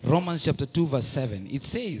Romans chapter 2 verse 7. It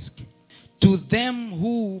says, to them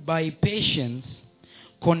who by patience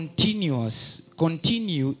continue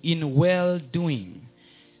in well-doing,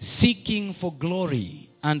 seeking for glory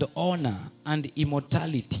and honor and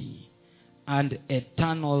immortality and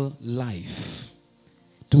eternal life.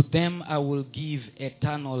 To them I will give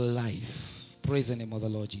eternal life. Praise the name of the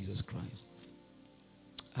Lord Jesus Christ.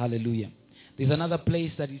 Hallelujah. There's another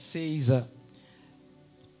place that it says,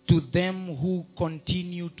 to them who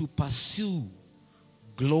continue to pursue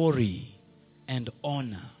glory and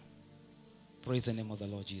honor. Praise the name of the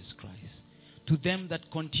Lord Jesus Christ. To them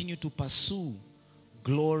that continue to pursue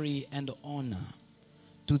glory and honor.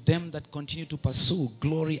 To them that continue to pursue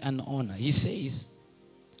glory and honor. He says,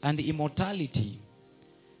 and immortality,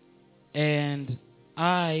 and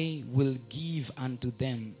I will give unto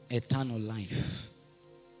them eternal life.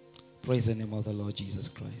 Praise the name of the Lord Jesus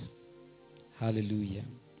Christ. Hallelujah.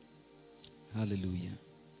 Hallelujah.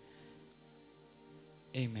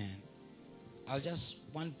 Amen. I just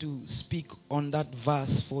want to speak on that verse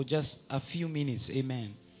for just a few minutes.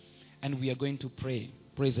 Amen. And we are going to pray.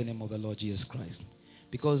 Praise the name of the Lord Jesus Christ.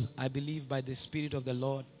 Because I believe by the Spirit of the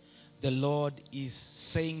Lord is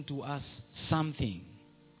saying to us something.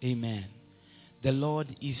 Amen. The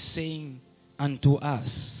Lord is saying unto us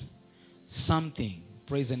something.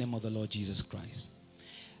 Praise the name of the Lord Jesus Christ.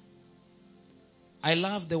 I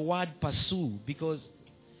love the word pursue because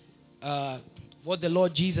what the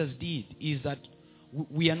Lord Jesus did is that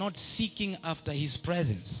we are not seeking after His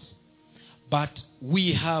presence, but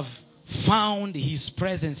we have found His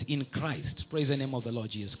presence in Christ. Praise the name of the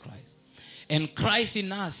Lord Jesus Christ. And Christ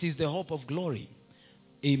in us is the hope of glory.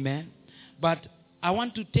 Amen. But I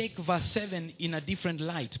want to take verse 7 in a different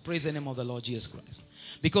light. Praise the name of the Lord Jesus Christ.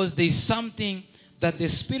 Because there is something that the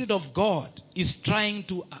Spirit of God is trying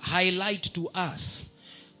to highlight to us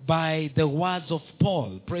by the words of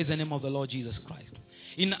Paul. Praise the name of the Lord Jesus Christ.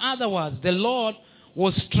 In other words, the Lord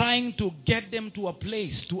was trying to get them to a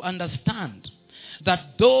place to understand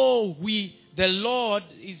that though we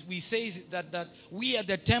say that we are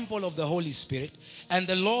the temple of the Holy Spirit and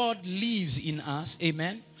the Lord lives in us.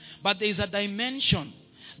 Amen. But there is a dimension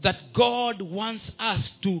that God wants us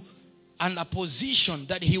to, and a position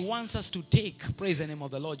that He wants us to take. Praise the name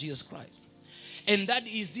of the Lord Jesus Christ. And that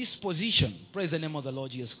is this position. Praise the name of the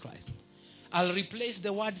Lord Jesus Christ. I'll replace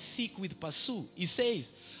the word seek with pursue. He says,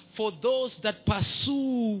 for those that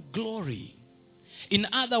pursue glory. In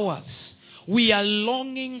other words, we are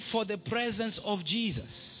longing for the presence of Jesus.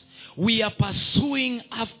 We are pursuing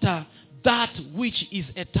after that which is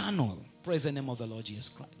eternal. Praise the name of the Lord Jesus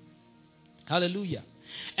Christ. Hallelujah.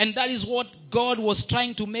 And that is what God was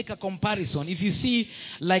trying to make a comparison. If you see,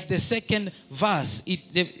 like the second verse,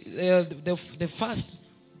 the first,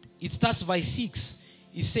 it starts by 6.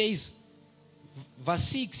 It says, verse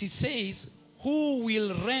 6, it says, who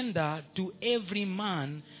will render to every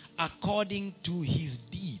man according to his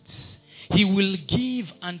deeds. He will give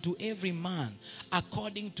unto every man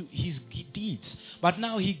according to his deeds. But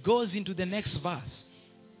now he goes into the next verse.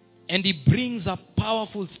 And he brings up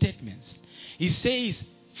powerful statements. He says,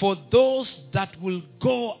 for those that will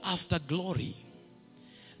go after glory,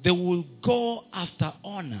 they will go after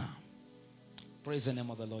honor. Praise the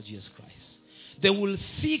name of the Lord Jesus Christ. They will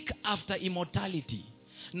seek after immortality.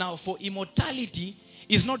 Now, for immortality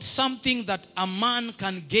is not something that a man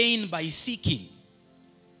can gain by seeking.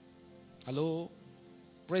 Hello?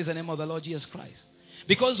 Praise the name of the Lord Jesus Christ.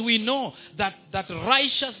 Because we know that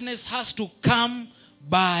righteousness has to come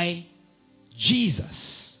by Jesus.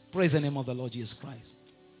 Praise the name of the Lord Jesus Christ.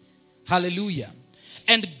 Hallelujah.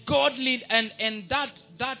 And godly and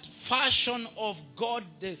that fashion of God,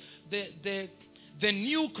 the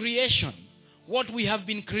new creation, what we have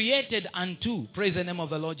been created unto, praise the name of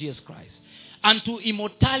the Lord Jesus Christ, unto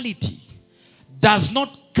immortality, does not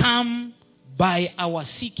come by our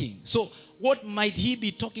seeking. So what might he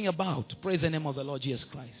be talking about? Praise the name of the Lord Jesus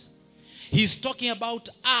Christ. He's talking about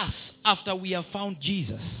us after we have found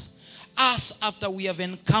Jesus. Us after we have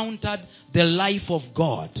encountered the life of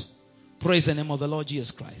God. Praise the name of the Lord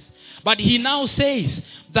Jesus Christ. But he now says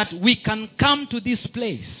that we can come to this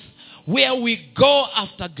place where we go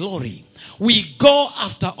after glory. We go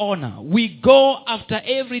after honor. We go after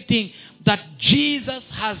everything that Jesus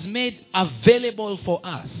has made available for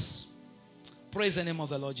us. Praise the name of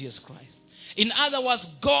the Lord Jesus Christ. In other words,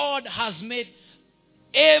 God has made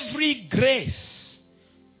every grace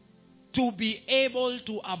to be able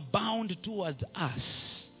to abound towards us.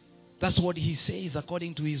 That's what he says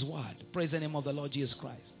according to his word. Praise the name of the Lord Jesus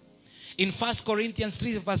Christ. In 1 Corinthians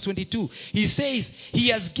 3 verse 22, he says, he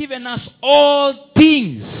has given us all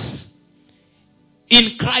things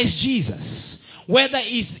in Christ Jesus. whether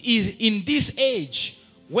it is in this age,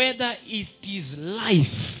 whether it is life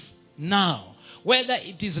now, whether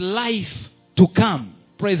it is life to come.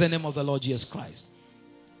 Praise the name of the Lord Jesus Christ.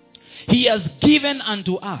 He has given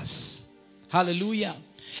unto us. Hallelujah.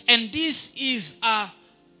 And this is an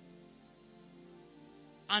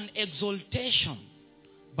exaltation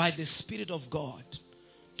by the Spirit of God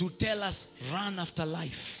to tell us, run after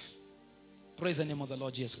life. Praise the name of the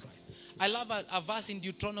Lord Jesus Christ. I love a verse in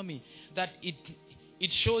Deuteronomy that it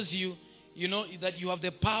shows you, that you have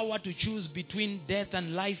the power to choose between death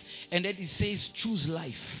and life. And then it says, choose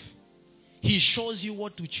life. He shows you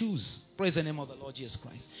what to choose. Praise the name of the Lord Jesus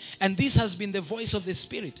Christ. And this has been the voice of the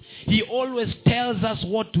Spirit. He always tells us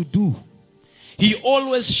what to do. He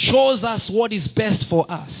always shows us what is best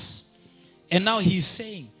for us. And now he's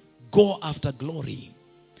saying, go after glory.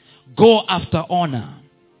 Go after honor.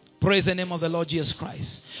 Praise the name of the Lord Jesus Christ.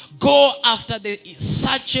 Go after the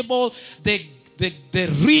searchable, the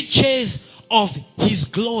riches of his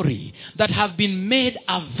glory that have been made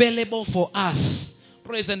available for us.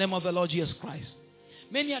 Praise the name of the Lord Jesus Christ.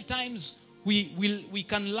 Many a times we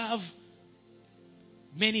can love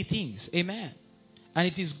many things. Amen. And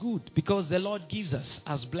it is good because the Lord gives us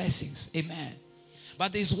as blessings. Amen.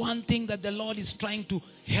 But there's one thing that the Lord is trying to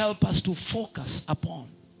help us to focus upon.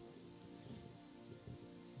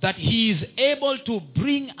 That he is able to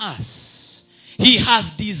bring us. He has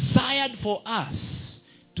desired for us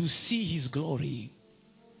to see his glory.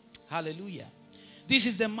 Hallelujah. This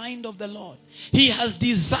is the mind of the Lord. He has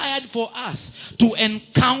desired for us to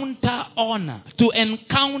encounter honor, to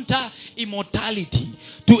encounter immortality,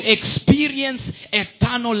 to experience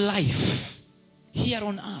eternal life here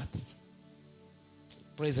on earth.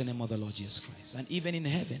 Praise the name of the Lord Jesus Christ. And even in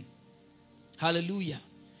heaven. Hallelujah.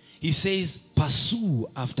 He says, pursue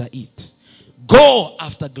after it. Go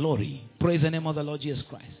after glory. Praise the name of the Lord Jesus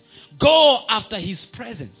Christ. Go after his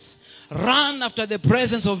presence. Run after the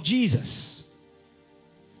presence of Jesus.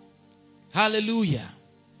 Hallelujah.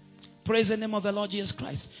 Praise the name of the Lord Jesus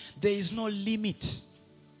Christ. There is no limit.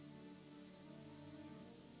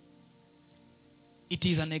 It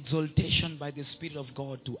is an exaltation by the Spirit of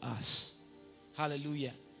God to us.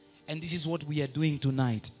 Hallelujah. And this is what we are doing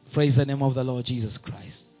tonight. Praise the name of the Lord Jesus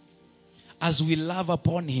Christ. As we love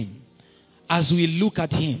upon him, as we look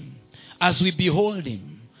at him, as we behold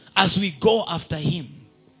him, as we go after him,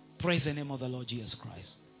 praise the name of the Lord Jesus Christ.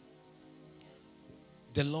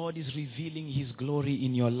 The Lord is revealing his glory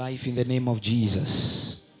in your life in the name of Jesus.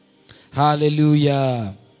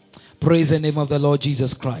 Hallelujah. Praise the name of the Lord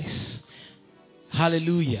Jesus Christ.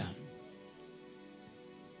 Hallelujah.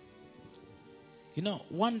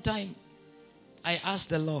 One time I asked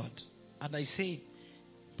the Lord and I said,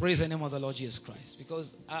 praise the name of the Lord Jesus Christ. Because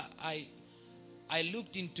I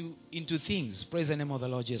looked into things. Praise the name of the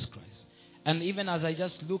Lord Jesus Christ. And even as I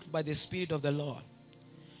just looked by the Spirit of the Lord,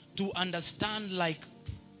 to understand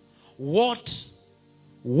what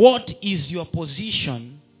is your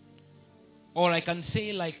position, or I can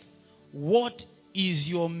say what is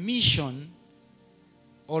your mission,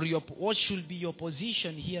 or what should be your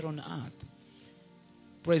position here on earth.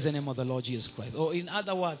 Praise the name of the Lord Jesus Christ. Or in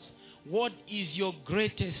other words, what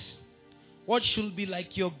should be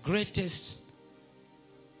your greatest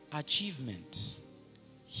achievement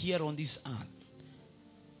here on this earth?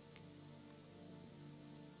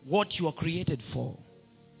 What you are created for.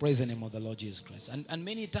 Praise the name of the Lord Jesus Christ. And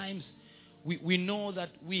many times we know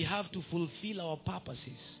that we have to fulfill our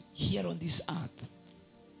purposes here on this earth.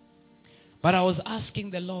 But I was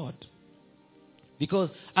asking the Lord, because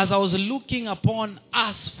as I was looking upon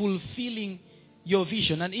us fulfilling your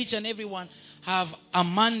vision, and each and every one have a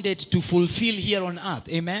mandate to fulfill here on earth.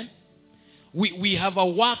 Amen. We have a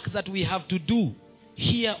work that we have to do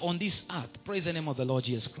here on this earth. Praise the name of the Lord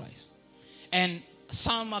Jesus Christ. And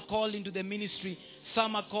some are called into the ministry.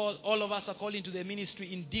 All of us are called into the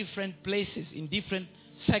ministry in different places, in different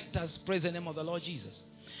sectors. Praise the name of the Lord Jesus.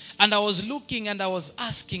 And I was looking and I was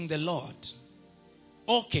asking the Lord,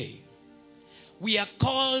 okay, we are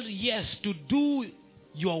called, yes, to do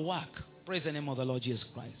your work. Praise the name of the Lord Jesus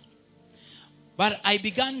Christ. But I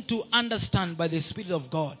began to understand by the Spirit of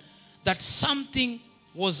God that something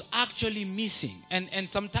was actually missing. And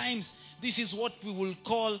sometimes this is what we will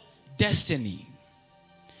call destiny.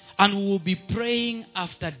 And we will be praying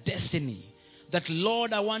after destiny. That,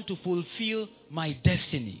 Lord, I want to fulfill my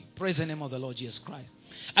destiny. Praise the name of the Lord Jesus Christ.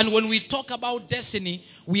 And when we talk about destiny,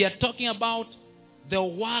 we are talking about the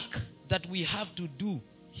work that we have to do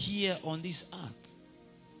here on this earth.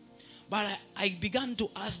 But I began to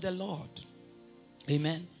ask the Lord,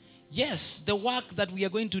 amen. Yes, the work that we are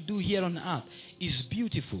going to do here on earth is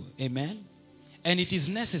beautiful, amen. And it is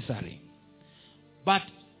necessary. But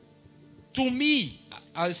to me,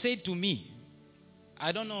 I'll say to me,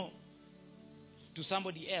 I don't know to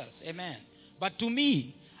somebody else, amen. But to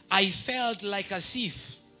me, I felt like as if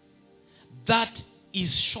that is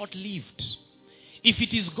short-lived. If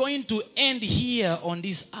it is going to end here on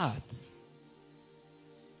this earth,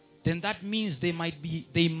 then that means they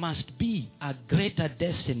must be a greater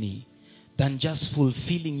destiny than just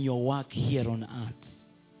fulfilling your work here on earth.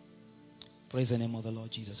 Praise the name of the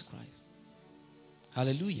Lord Jesus Christ.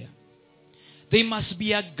 Hallelujah. There must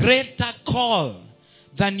be a greater call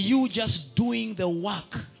than you just doing the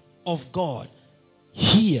work of God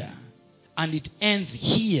here, and it ends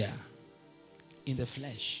here in the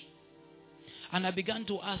flesh. And I began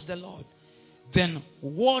to ask the Lord, then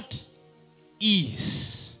what is?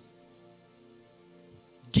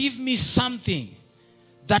 Give me something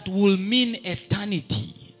that will mean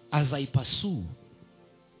eternity as I pursue.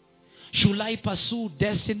 Should I pursue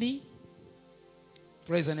destiny?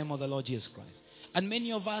 Praise the name of the Lord Jesus Christ. And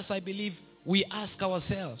many of us, I believe, we ask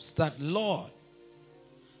ourselves that, Lord,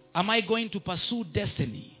 am I going to pursue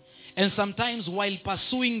destiny? And sometimes while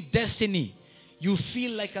pursuing destiny, you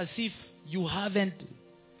feel like as if you haven't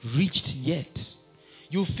reached yet.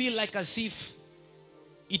 You feel like as if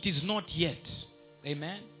it is not yet.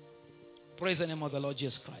 Amen. Praise the name of the Lord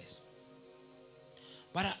Jesus Christ.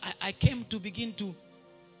 But I came to begin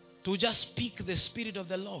to just speak the Spirit of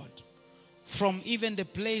the Lord from even the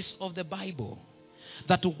place of the Bible.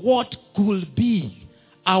 That what could be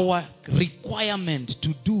our requirement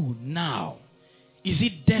to do now? Is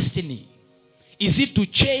it destiny? Is it to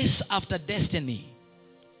chase after destiny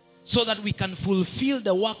so that we can fulfill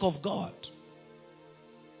the work of God?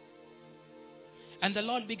 And the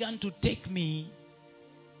Lord began to take me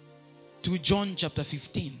to John chapter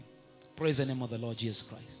 15. Praise the name of the Lord Jesus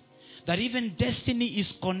Christ. That even destiny is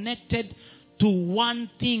connected to one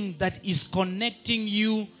thing that is connecting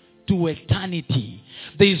you to eternity.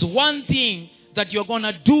 There is one thing that you're going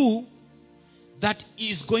to do that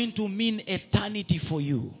is going to mean eternity for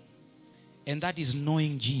you. And that is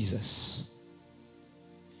knowing Jesus.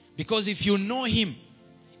 Because if you know Him,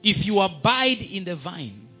 if you abide in the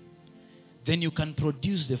vine, then you can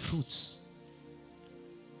produce the fruits.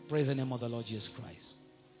 Praise the name of the Lord Jesus Christ.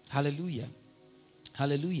 Hallelujah.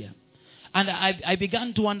 Hallelujah. And I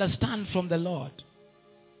began to understand from the Lord.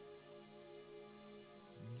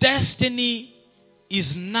 Destiny is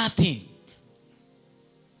nothing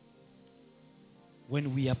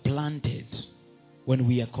when we are planted, when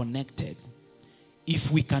we are connected.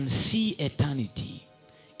 If we can see eternity,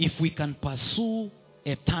 if we can pursue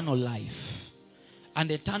eternal life. And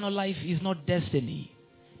eternal life is not destiny.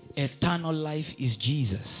 Eternal life is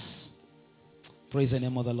Jesus. Praise the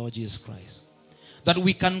name of the Lord Jesus Christ. That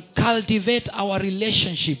we can cultivate our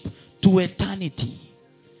relationship to eternity.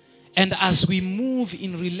 And as we move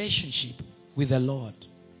in relationship with the Lord,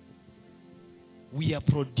 we are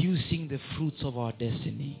producing the fruits of our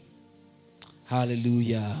destiny.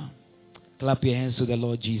 Hallelujah. Clap your hands to the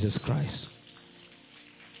Lord Jesus Christ.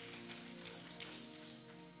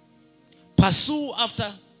 Pursue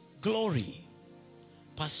after glory.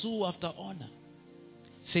 Pursue after honor,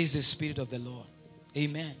 says the Spirit of the Lord.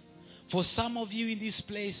 Amen. For some of you in this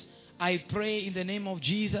place, I pray in the name of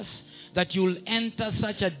Jesus that you'll enter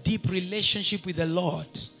such a deep relationship with the Lord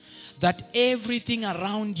that everything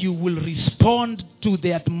around you will respond to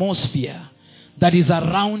the atmosphere that is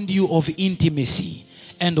around you of intimacy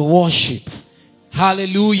and worship.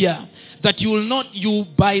 Hallelujah. That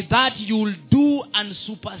by that you'll do and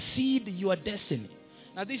supersede your destiny.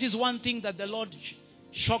 Now this is one thing that the Lord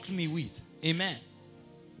shocked me with. Amen.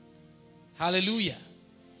 Hallelujah.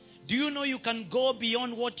 Do you know you can go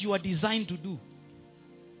beyond what you are designed to do?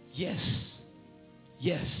 Yes.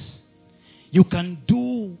 Yes. You can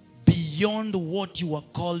do beyond what you are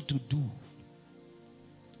called to do.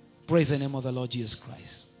 Praise the name of the Lord Jesus Christ.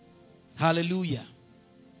 Hallelujah.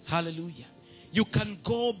 Hallelujah. You can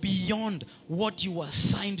go beyond what you are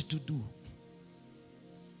signed to do.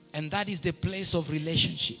 And that is the place of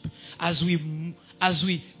relationship. As we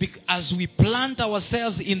plant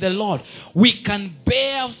ourselves in the Lord, we can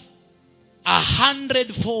bear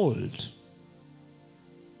 100-fold.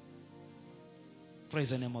 Praise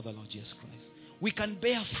the name of the Lord Jesus Christ. We can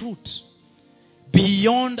bear fruit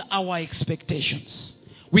beyond our expectations.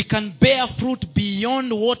 We can bear fruit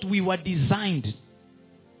beyond what we were designed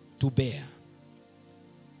to bear.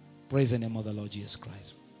 Praise the name of the Lord Jesus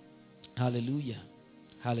Christ. Hallelujah.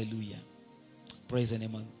 Hallelujah. Praise the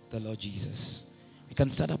name of the Lord Jesus. We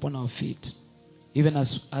can stand up on our feet. Even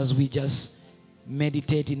as we just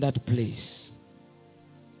meditate in that place.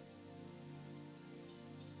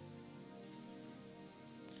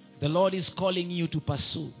 The Lord is calling you to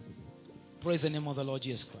pursue. Praise the name of the Lord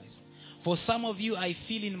Jesus Christ. For some of you, I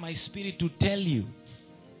feel in my spirit to tell you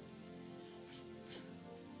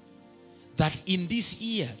that in this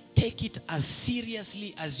year, take it as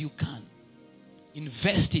seriously as you can.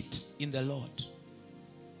 Invest it in the Lord.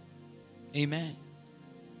 Amen.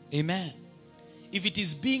 Amen. If it is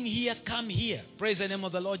being here, come here. Praise the name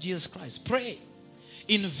of the Lord Jesus Christ. Pray.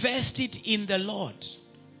 Invest it in the Lord.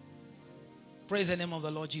 Praise the name of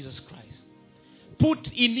the Lord Jesus Christ. Put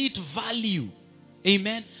in it value.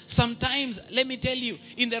 Amen. Sometimes, let me tell you,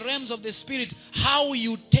 in the realms of the Spirit, how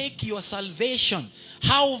you take your salvation,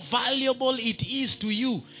 how valuable it is to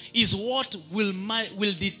you, is what will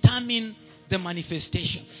determine the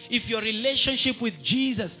manifestation. If your relationship with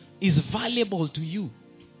Jesus is valuable to you,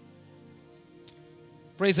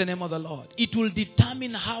 praise the name of the Lord, it will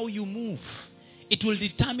determine how you move. It will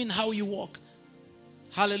determine how you walk.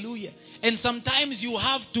 Hallelujah. And sometimes you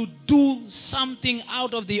have to do something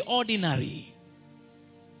out of the ordinary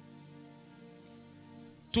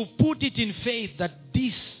to put it in faith that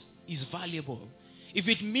this is valuable. If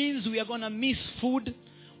it means we are going to miss food,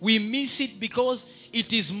 we miss it because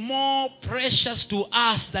it is more precious to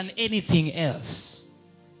us than anything else.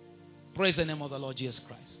 Praise the name of the Lord Jesus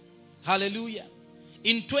Christ. Hallelujah.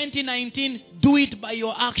 In 2019, do it by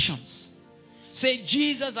your actions. Say,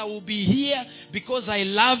 Jesus, I will be here because I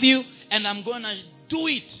love you and I'm going to do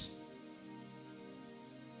it.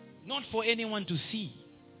 Not for anyone to see,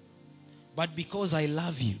 but because I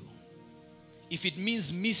love you. If it means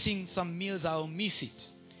missing some meals, I'll miss it.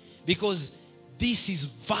 Because this is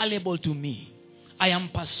valuable to me. I am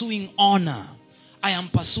pursuing honor. I am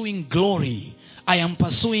pursuing glory. I am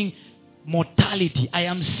pursuing mortality. I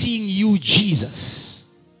am seeing you, Jesus.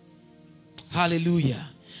 Hallelujah.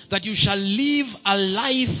 That you shall live a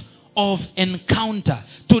life of encounter.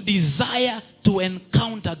 To desire to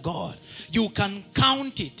encounter God. You can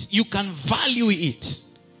count it. You can value it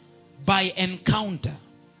by encounter.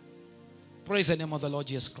 Praise the name of the Lord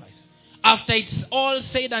Jesus Christ. After it's all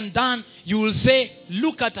said and done, you will say,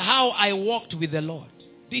 look at how I walked with the Lord.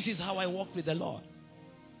 This is how I walked with the Lord.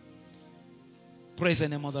 Praise the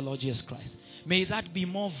name of the Lord Jesus Christ. May that be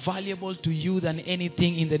more valuable to you than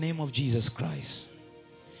anything in the name of Jesus Christ.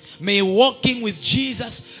 May walking with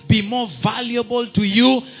Jesus be more valuable to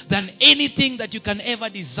you than anything that you can ever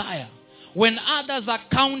desire. When others are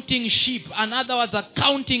counting sheep and others are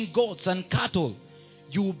counting goats and cattle,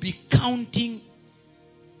 you will be counting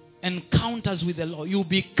encounters with the Lord. You will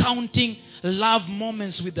be counting love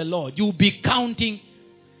moments with the Lord. You will be counting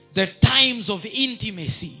the times of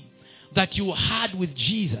intimacy that you had with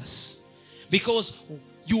Jesus. Because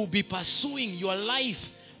you will be pursuing, your life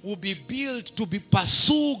will be built to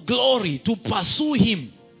pursue glory, to pursue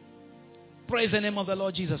Him. Praise the name of the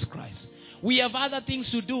Lord Jesus Christ. We have other things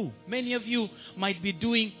to do. Many of you might be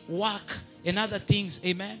doing work and other things.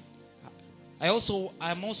 Amen. I'm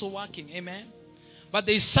also working. Amen. But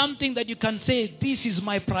there is something that you can say, this is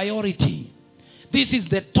my priority. This is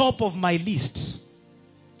the top of my list.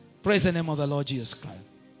 Praise the name of the Lord Jesus Christ.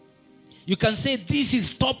 You can say, this is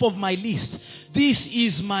top of my list. This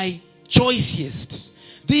is my choicest.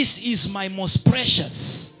 This is my most precious.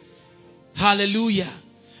 Hallelujah.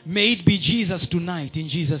 May it be Jesus tonight in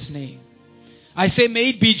Jesus' name. I say,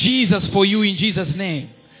 may it be Jesus for you in Jesus'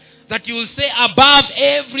 name. That you will say, above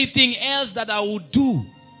everything else that I will do,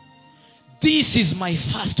 this is my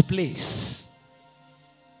first place.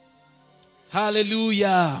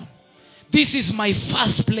 Hallelujah. This is my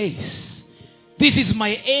first place. This is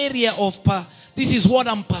my area of this is what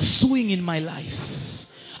I'm pursuing in my life.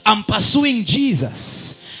 I'm pursuing Jesus.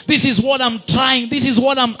 This is what I'm trying. This is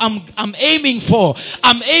what I'm aiming for.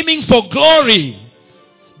 I'm aiming for glory.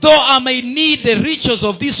 Though I may need the riches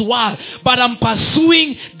of this world, but I'm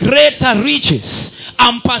pursuing greater riches.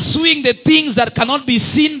 I'm pursuing the things that cannot be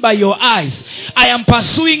seen by your eyes. I am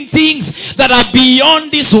pursuing things that are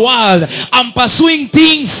beyond this world. I'm pursuing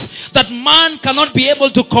things that man cannot be able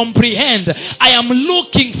to comprehend. I am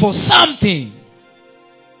looking for something.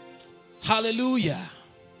 Hallelujah.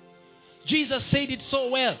 Jesus said it so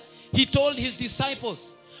well. He told his disciples,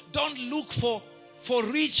 don't look for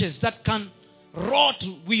riches that can rot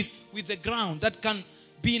with the ground, that can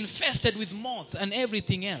be infested with moths and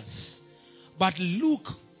everything else. But look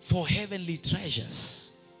for heavenly treasures.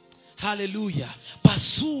 Hallelujah.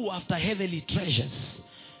 Pursue after heavenly treasures.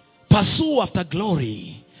 Pursue after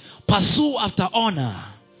glory. Pursue after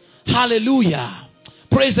honor. Hallelujah.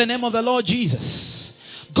 Praise the name of the Lord Jesus.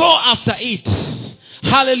 Go after it.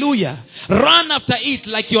 Hallelujah. Run after it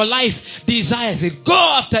like your life desires it. Go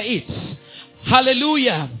after it.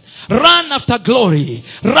 Hallelujah. Run after glory.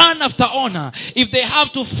 Run after honor. If they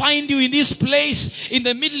have to find you in this place in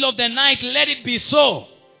the middle of the night, let it be so.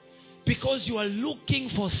 Because you are looking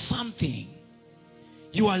for something.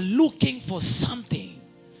 You are looking for something.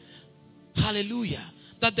 Hallelujah.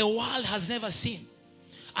 That the world has never seen.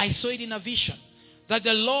 I saw it in a vision. That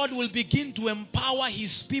the Lord will begin to empower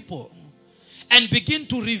his people. And begin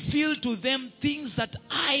to reveal to them things that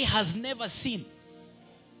eye has never seen.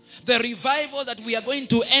 The revival that we are going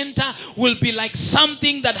to enter will be like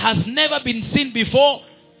something that has never been seen before.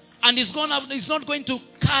 And it's not going to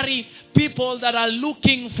carry people that are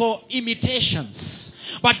looking for imitations.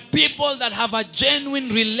 But people that have a genuine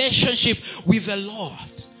relationship with the Lord.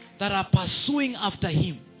 That are pursuing after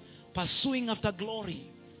him. Pursuing after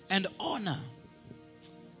glory and honor.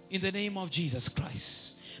 In the name of Jesus Christ.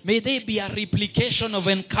 May there be a replication of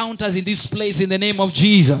encounters in this place in the name of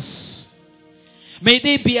Jesus. May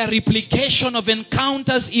there be a replication of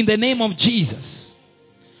encounters in the name of Jesus.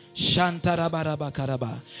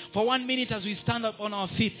 For 1 minute as we stand up on our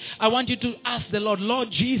feet, I want you to ask the Lord,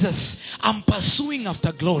 Lord Jesus, I'm pursuing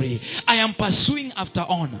after glory. I am pursuing after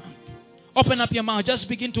honor. Open up your mouth. Just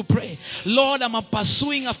begin to pray. Lord, I'm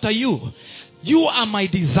pursuing after you. You are my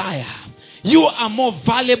desire. You are more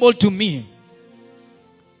valuable to me.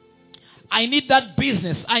 I need that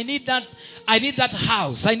business. I need that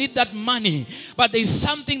house. I need that money. But there is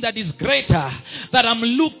something that is greater that I'm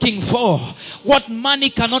looking for. What money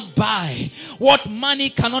cannot buy. What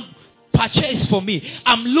money cannot purchase for me.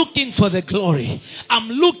 I'm looking for the glory. I'm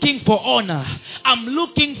looking for honor. I'm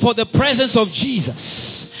looking for the presence of Jesus.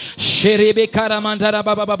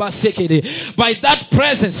 By that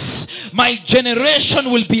presence, my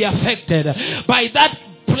generation will be affected. By that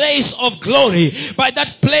place of glory, by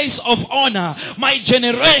that place of honor, my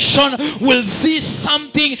generation will see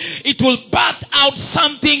something. It will birth out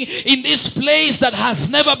something in this place that has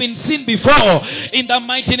never been seen before. In the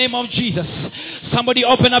mighty name of Jesus. Somebody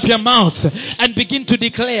open up your mouth and begin to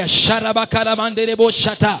declare that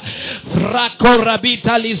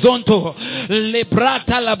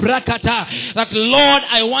Lord,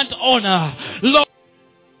 I want honor. Lord,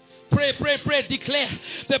 pray, declare.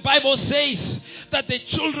 The Bible says that the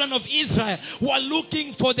children of Israel were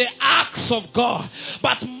looking for the acts of God.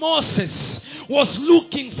 But Moses was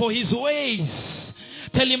looking for his ways.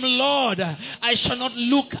 Tell him, Lord, I shall not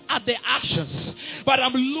look at the actions, but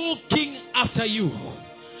I'm looking after you.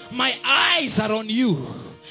 My eyes are on you.